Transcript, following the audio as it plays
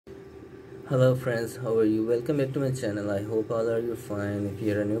Hello friends, how are you? Welcome back to my channel. I hope all are you fine. If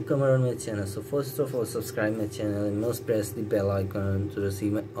you're a newcomer on my channel, so first of all subscribe my channel and must press the bell icon to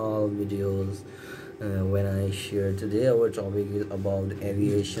receive my all videos when I share. Today our topic is about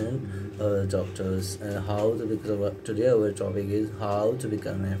aviation doctors. Today our topic is how to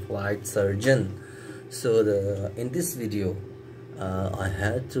become a flight surgeon. So in this video I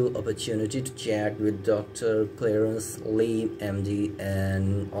had the opportunity to chat with Dr. Clarence Lee, MD,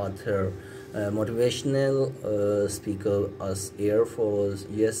 and author, motivational speaker, us Air Force,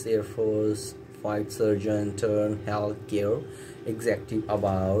 US Air Force, flight surgeon turned healthcare executive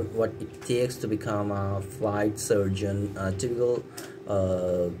about what it takes to become a flight surgeon, a typical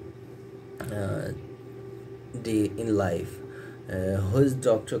day in life. Who is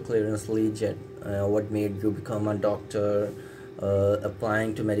Dr. Clarence Lee? What made you become a doctor?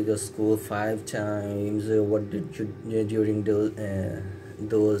 Applying to medical school 5 times. What did you do during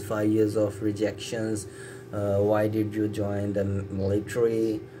those 5 years of rejections? Why did you join the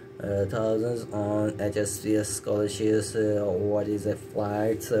military? Thousands on HSPS scholarships. What is a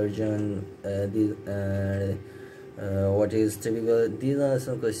flight surgeon? What is typical? These are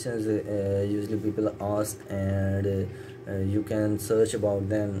some questions usually people ask, and you can search about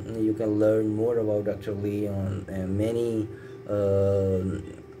them. You can learn more about Dr. Lee on many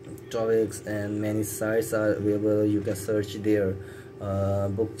topics, and many sites are available. You can search there.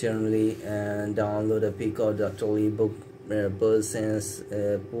 Book generally and download a pic of Dr. Lee book persons,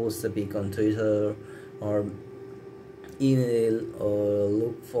 post a pic on Twitter or email, or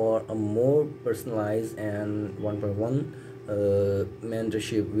look for a more personalized and one-by-one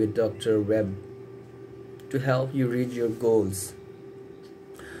mentorship with Dr. Webb to help you reach your goals.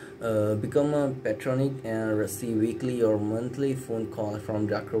 Become a patronic and receive weekly or monthly phone call from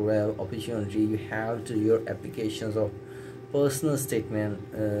Dr. Webb. Opportunity you have to your applications of personal statement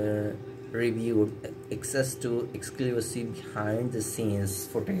reviewed, access to exclusive behind the scenes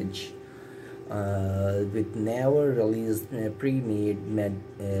footage with never released pre-made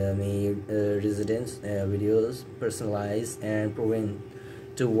residence videos, personalized and proven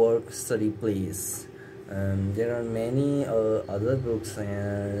to work study place. There are many other books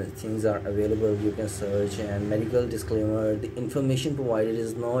and things are available. You can search. And medical disclaimer: the information provided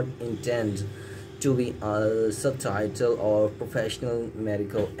is not intended to be a subtitle or professional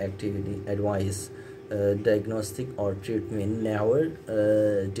medical activity advice, diagnostic or treatment. Never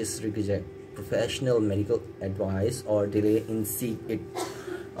disregard professional medical advice or delay in seek it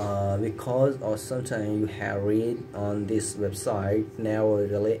because or sometimes you have read on this website. Never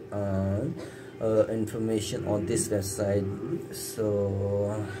rely on information on this website.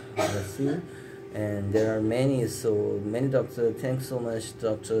 So let's see. And there are many doctor. Thanks so much,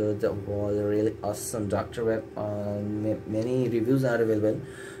 doctor. That was really awesome. Dr. Webb, many reviews are available.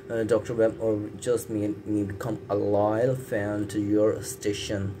 Dr. Webb, or just me become a loyal fan to your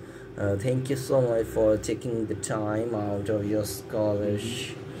station. Thank you so much for taking the time out of your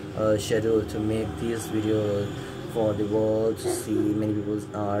scholarship schedule to make this video for the world to see. Many people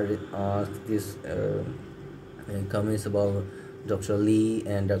are ask this comments about Dr. Lee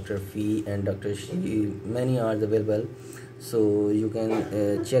and Dr. Fee and Dr. Shi. Many are available, so you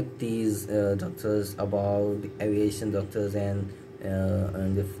can check these doctors about the aviation doctors and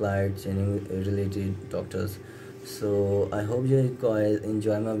the flight training related doctors. So I hope you guys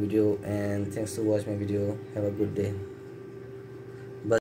enjoy my video, and thanks to watch my video. Have a good day.